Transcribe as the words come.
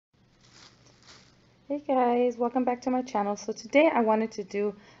Hey guys, welcome back to my channel. So today I wanted to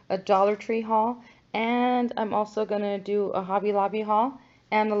do a Dollar Tree haul, and I'm also going to do a Hobby Lobby haul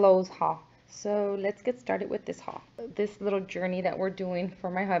and a Lowe's haul. So let's get started with this haul. This little journey that we're doing for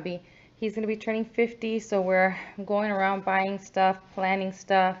my hubby. He's going to be turning 50, so we're going around buying stuff, planning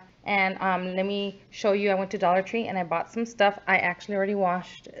stuff. And let me show you, I went to Dollar Tree and I bought some stuff. I actually already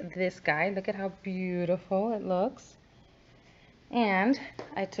washed this guy. Look at how beautiful it looks. And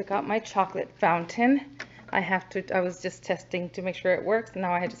I took out my chocolate fountain. I was just testing to make sure it works.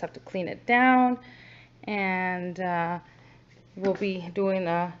 Now I just have to clean it down. And we'll be doing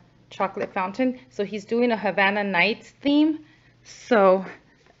a chocolate fountain. So he's doing a Havana Nights theme. So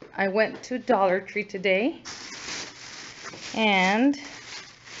I went to Dollar Tree today. And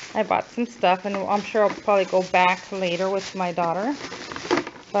I bought some stuff. And I'm sure I'll probably go back later with my daughter.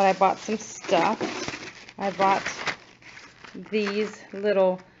 But I bought some stuff. I bought these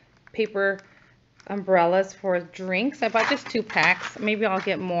little paper umbrellas for drinks. I bought just 2 packs. Maybe I'll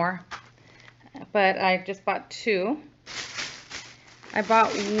get more, but I just bought 2. I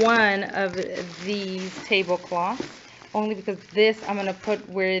bought one of these tablecloths only because this I'm going to put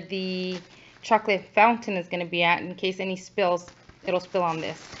where the chocolate fountain is going to be at in case any spills, it'll spill on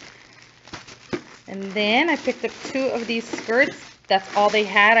this. And then I picked up 2 of these skirts. That's all they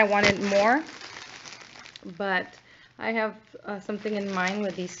had. I wanted more, but I have something in mind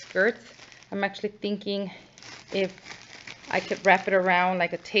with these skirts. I'm actually thinking if I could wrap it around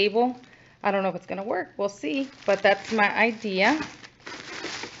like a table. I don't know if it's gonna work, we'll see, but that's my idea.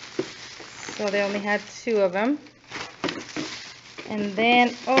 So they only had 2 of them. And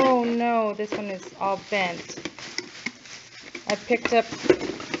then, oh no, this one is all bent. I picked up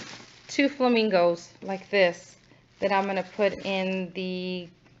 2 flamingos like this that I'm gonna put in the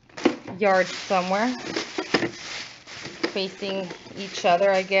yard somewhere, facing each other,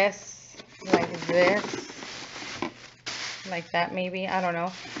 I guess, like this, like that maybe, I don't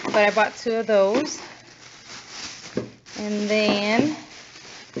know, but I bought 2 of those. And then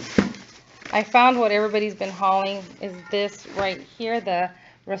I found what everybody's been hauling is this right here, the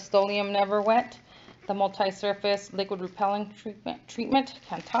Rust-Oleum Never Wet, the multi-surface liquid repelling treatment,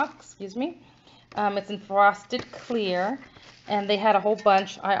 can't talk, excuse me. It's in frosted clear. And they had a whole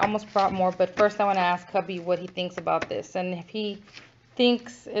bunch. I almost brought more, but first I want to ask hubby what he thinks about this. And if he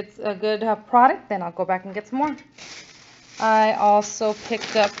thinks it's a good product, then I'll go back and get some more. I also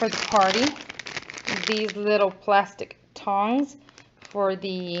picked up for the party these little plastic tongs for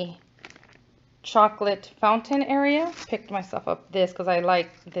the chocolate fountain area. Picked myself up this because I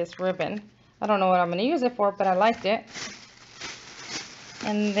like this ribbon. I don't know what I'm going to use it for, but I liked it.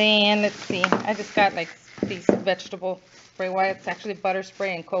 And then, let's see, I just got like these vegetable spray wipes. It's actually butter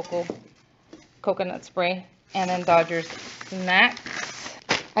spray and coconut spray, and then Dodgers snacks.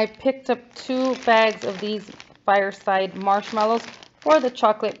 I picked up 2 bags of these fireside marshmallows for the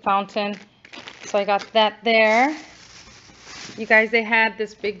chocolate fountain, so I got that there. You guys, they had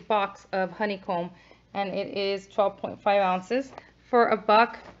this big box of honeycomb, and it is 12.5 ounces for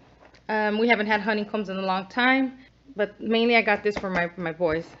 $1. We haven't had honeycombs in a long time, but mainly I got this for my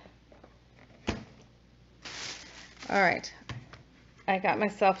boys. Alright, I got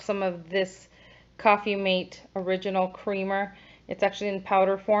myself some of this Coffee Mate Original Creamer. It's actually in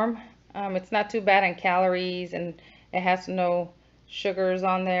powder form. It's not too bad on calories, and it has no sugars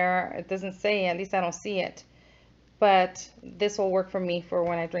on there. It doesn't say, at least I don't see it. But this will work for me for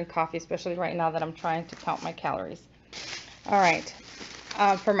when I drink coffee, especially right now that I'm trying to count my calories. Alright,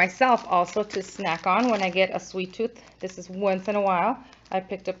 for myself also to snack on when I get a sweet tooth. This is once in a while. I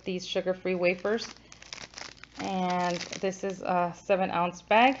picked up these sugar-free wafers. And this is a 7-ounce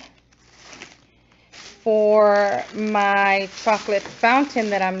bag. For my chocolate fountain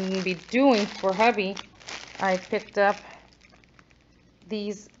that I'm going to be doing for hubby, I picked up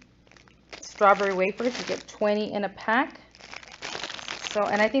these strawberry wafers. You get 20 in a pack. So,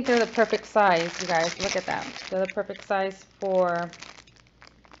 and I think they're the perfect size, you guys. Look at that. They're the perfect size for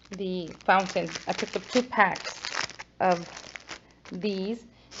the fountain. I picked up 2 packs of these.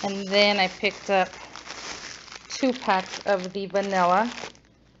 And then I picked up 2 packs of the vanilla.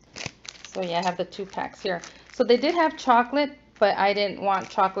 So yeah, I have the 2 packs here. So they did have chocolate, but I didn't want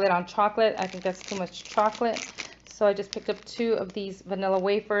chocolate on chocolate. I think that's too much chocolate. So I just picked up 2 of these vanilla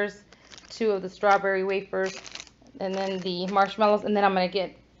wafers, 2 of the strawberry wafers, and then the marshmallows. And then I'm going to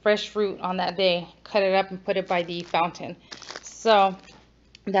get fresh fruit on that day, cut it up and put it by the fountain. So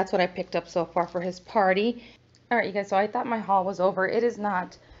that's what I picked up so far for his party. Alright, you guys, so I thought my haul was over. It is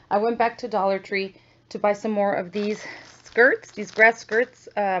not. I went back to Dollar Tree to buy some more of these skirts, these grass skirts.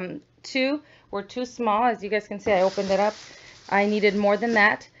 2 were too small. As you guys can see, I opened it up. I needed more than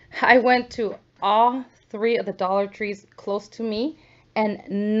that. I went to all three of the Dollar Trees close to me, and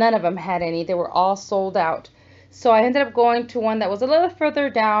none of them had any. They were all sold out. So I ended up going to one that was a little further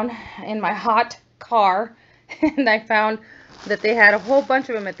down in my hot car, and I found that they had a whole bunch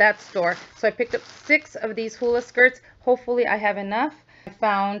of them at that store. So I picked up 6 of these hula skirts. Hopefully I have enough. I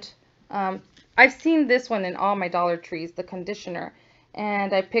found, I've seen this one in all my Dollar Trees, the conditioner.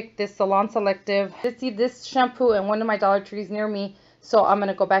 And I picked this Salon Selective. I did see this shampoo in one of my Dollar Trees near me. So I'm going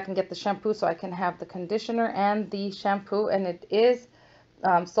to go back and get the shampoo so I can have the conditioner and the shampoo. And it is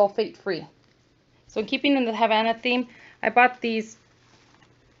sulfate free. So keeping in the Havana theme, I bought these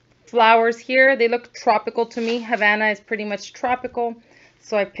flowers here. They look tropical to me. Havana is pretty much tropical.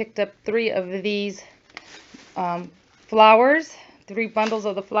 So I picked up 3 of these flowers, 3 bundles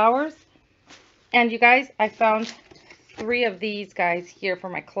of the flowers. And you guys, I found 3 of these guys here for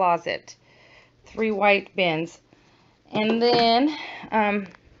my closet. 3 white bins. And then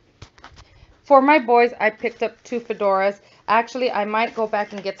for my boys, I picked up 2 fedoras. Actually, I might go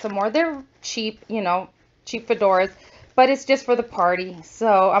back and get some more. They're cheap, you know, cheap fedoras, but it's just for the party.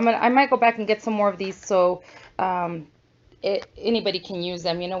 So I might go back and get some more of these so anybody can use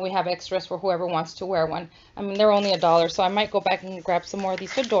them. You know, we have extras for whoever wants to wear one. I mean, they're only $1, so I might go back and grab some more of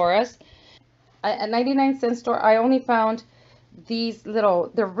these fedoras. At 99-cent store, I only found these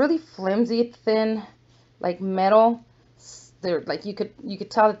little, they're really flimsy, thin, like metal. They're like, you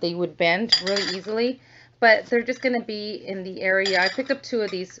could tell that they would bend really easily, but they're just going to be in the area. I picked up 2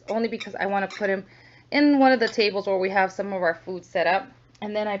 of these only because I want to put them in one of the tables where we have some of our food set up.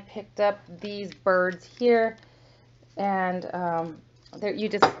 And then I picked up these birds here, and you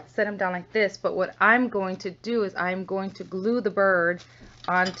just set them down like this. But what I'm going to do is I'm going to glue the bird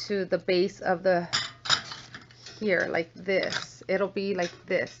onto the base of the here like this. It'll be like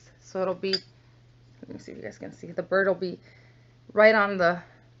this. So it'll be, let me see if you guys can see. The bird will be right on the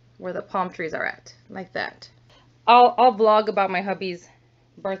where the palm trees are at, like that. I'll vlog about my hubby's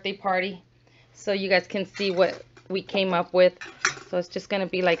birthday party so you guys can see what we came up with. So it's just gonna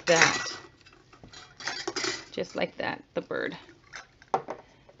be like that, just like that, the bird.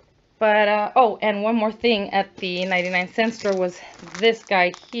 But oh, and one more thing at the 99-cent store was this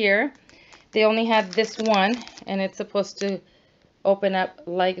guy here. They only had this one, and it's supposed to open up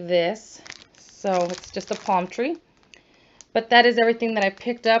like this. So it's just a palm tree. But that is everything that I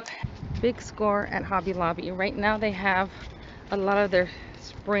picked up. Big score at Hobby Lobby. Right now they have a lot of their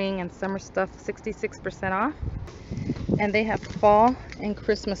spring and summer stuff 66% off. And they have fall and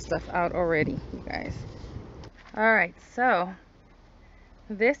Christmas stuff out already, you guys. Alright, so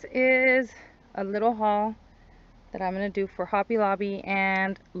this is a little haul that I'm going to do for Hobby Lobby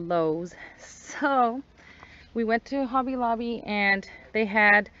and Lowe's. So we went to Hobby Lobby and they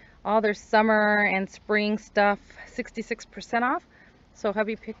had all their summer and spring stuff 66% off. So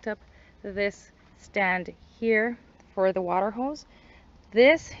hubby picked up this stand here for the water hose.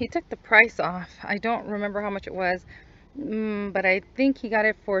 This, he took the price off. I don't remember how much it was, but I think he got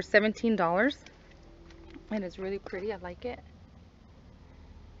it for $17. And it's really pretty. I like it.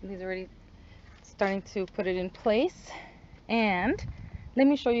 And he's already starting to put it in place. And let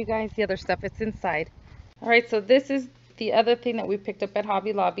me show you guys the other stuff. It's inside. Alright, so this is the other thing that we picked up at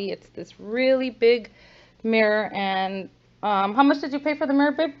Hobby Lobby. It's this really big mirror. And how much did you pay for the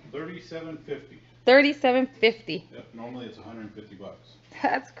mirror, babe? $37.50. $37.50. Yep, normally it's 150 bucks.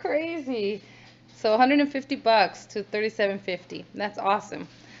 That's crazy. So 150 bucks to $37.50. That's awesome.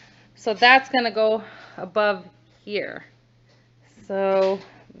 So that's gonna go above here. So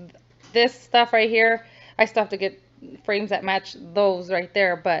this stuff right here, I still have to get frames that match those right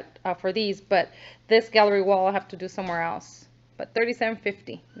there, but for these, but this gallery wall I'll have to do somewhere else. But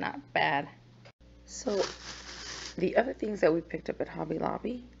 $37.50, not bad. So the other things that we picked up at Hobby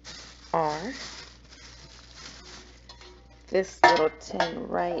Lobby are this little tin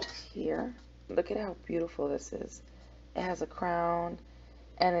right here. Look at how beautiful this is. It has a crown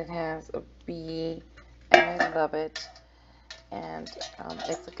and it has a bee, and I love it. And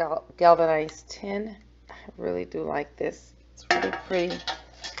it's a galvanized tin. I really do like this. It's really pretty.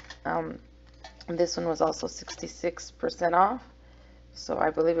 This one was also 66% off. So I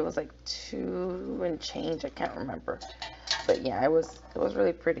believe it was like $2 and change. I can't remember. But yeah, it was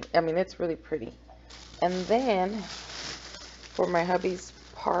really pretty. I mean, it's really pretty. And then for my hubby's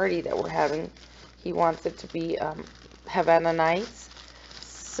party that we're having, he wants it to be Havana Nights.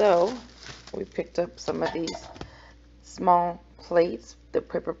 So we picked up some of these small plates, the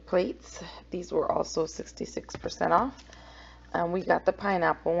paper plates. These were also 66% off. We got the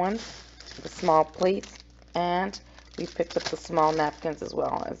pineapple ones, the small plates, and we picked up the small napkins as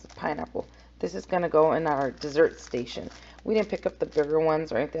well as the pineapple. This is going to go in our dessert station. We didn't pick up the bigger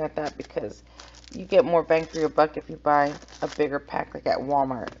ones or anything like that because you get more bang for your buck if you buy a bigger pack like at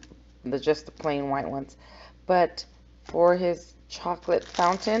Walmart, just the plain white ones. But for his chocolate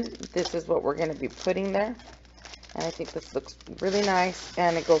fountain, this is what we're going to be putting there. And I think this looks really nice,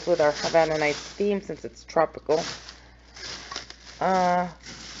 and it goes with our Havana Nights theme since it's tropical.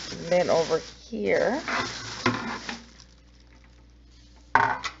 Then over here,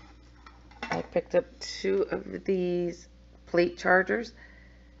 I picked up 2 of these plate chargers.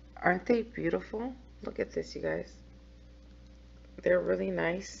 Aren't they beautiful? Look at this, you guys. They're really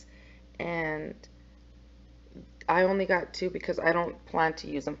nice, and I only got 2 because I don't plan to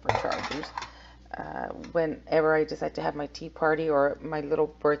use them for chargers. Whenever I decide to have my tea party or my little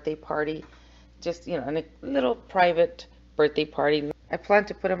birthday party, just, you know, a little private birthday party, I plan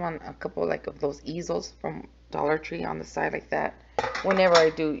to put them on a couple like of those easels from Dollar Tree on the side like that whenever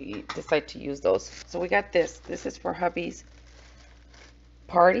I do decide to use those. So we got this. This is for hubby's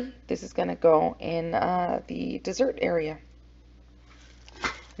party. This is gonna go in the dessert area.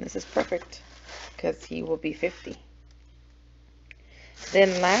 And this is perfect because he will be 50.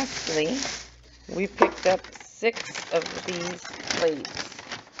 Then lastly, we picked up 6 of these plates.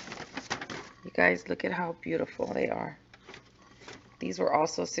 You guys, look at how beautiful they are. These were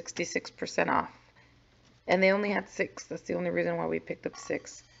also 66% off. And they only had 6. That's the only reason why we picked up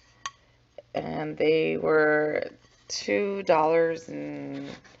 6. And they were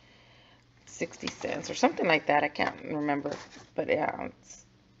 $2.60 or something like that. I can't remember. But yeah,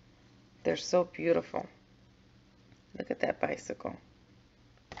 they're so beautiful. Look at that bicycle.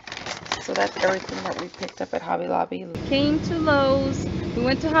 So that's everything that we picked up at Hobby Lobby. Came to Lowe's. We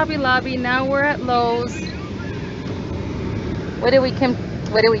went to Hobby Lobby. Now we're at Lowe's. What did we come?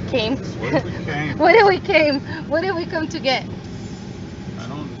 What did we came? Where did we came? What did we came? What did we come to get? I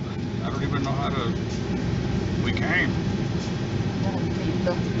don't even know how to. We came.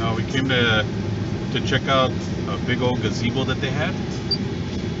 No, we came to check out a big old gazebo that they had,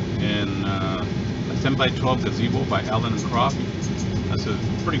 and a 10 by 12 gazebo by Allen and Croft. That's a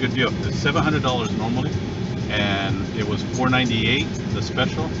pretty good deal. It's $700 normally, and it was $498 the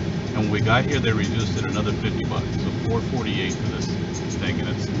special. And when we got here, they reduced it another 50 bucks, so $448 for this thing, and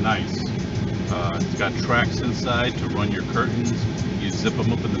it's nice. It's got tracks inside to run your curtains. You zip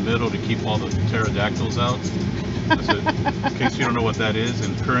them up in the middle to keep all the pterodactyls out. That's it. In case you don't know what that is,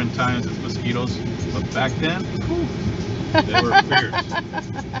 in current times it's mosquitoes, but back then, whew, they were fierce.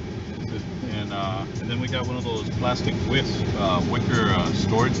 And then we got one of those plastic wicker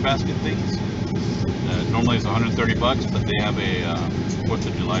storage basket things. Normally it's 130 bucks, but they have a 4th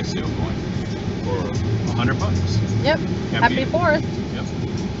of July sale going for 100 bucks. Yep. Can't Happy beat it. 4th. Yep.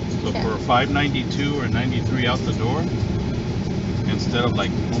 So Yeah. for $592 or $93 out the door, instead of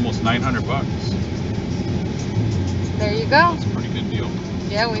like almost 900 bucks. There you go. That's a pretty good deal.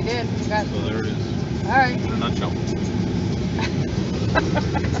 Yeah, we did. We got. So there it is. All right. In a nutshell.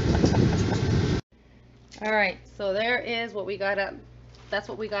 All right. So there is what we got at. That's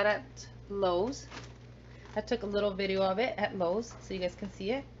what we got at Lowe's. I took a little video of it at Lowe's so you guys can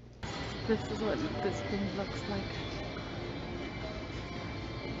see it. This is what this thing looks like.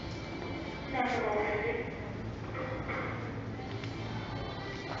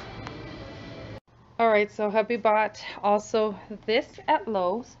 Alright, so hubby bought also this at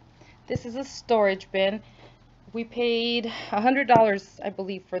Lowe's. This is a storage bin. We paid $100, I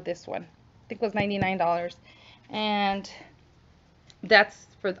believe, for this one. I think it was $99. And that's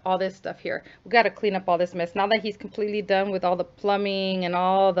for all this stuff here. We got to clean up all this mess. Now that he's completely done with all the plumbing and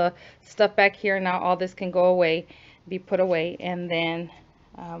all the stuff back here, now all this can go away, be put away. And then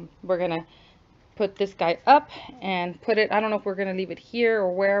we're going to put this guy up and put it, I don't know if we're going to leave it here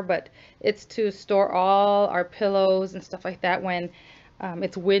or where, but it's to store all our pillows and stuff like that when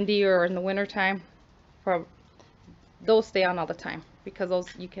it's windy or in the winter time. Those stay on all the time because those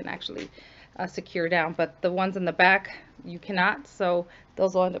you can actually secure down, but the ones in the back you cannot, so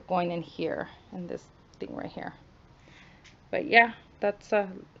those will end up going in here in this thing right here. But yeah, that's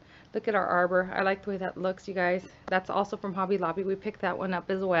look at our arbor. I like the way that looks, you guys. That's also from Hobby Lobby. We picked that one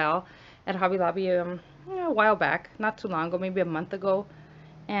up as well at Hobby Lobby a while back, not too long ago, maybe a month ago,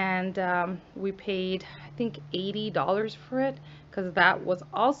 and we paid I think $80 for it because that was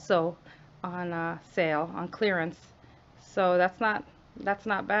also on sale, on clearance. So that's not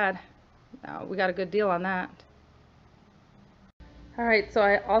bad. We got a good deal on that. Alright, so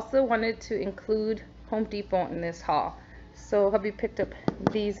I also wanted to include Home Depot in this haul. So hubby picked up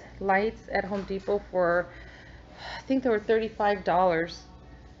these lights at Home Depot for, I think they were $35.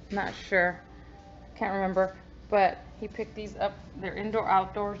 Not sure, can't remember, but he picked these up. They're indoor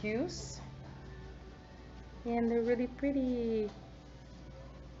outdoor use. And they're really pretty.